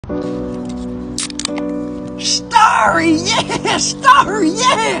Starry, yeah! Starry,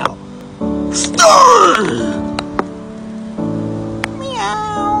 yeah! Starry!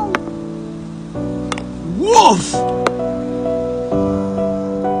 Meow! Wolf!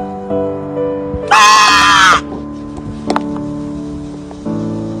 Ah!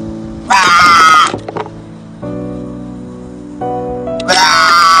 Ah!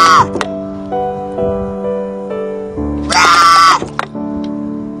 Ah! Ah!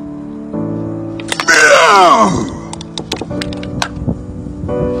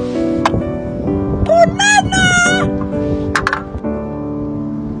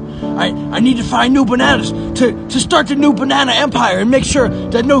 I need to find new bananas to start the new banana empire and make sure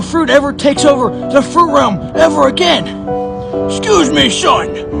that no fruit ever takes over the fruit realm ever again. Excuse me,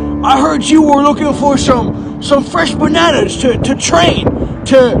 son. I heard you were looking for some fresh bananas to train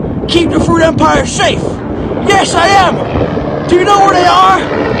to keep the fruit empire safe. Yes, I am. Do you know where they are?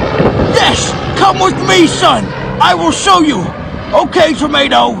 Yes, come with me, son. I will show you. Okay,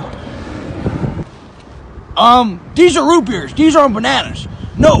 tomato. These are root beers. These aren't bananas.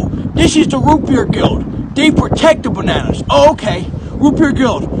 No, this is the Root Beer Guild. They protect the bananas. Oh, okay. Root Beer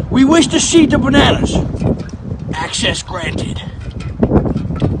Guild, we wish to see the bananas. Access granted.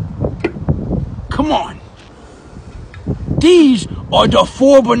 Come on. These are the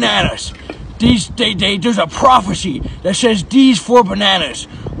 4 bananas. There's a prophecy that says these 4 bananas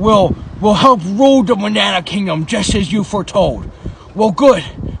will help rule the banana kingdom just as you foretold. Well, good.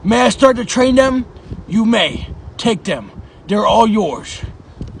 May I start to train them? You may. Take them. They're all yours.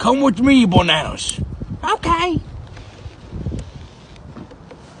 Come with me, bananas. Okay.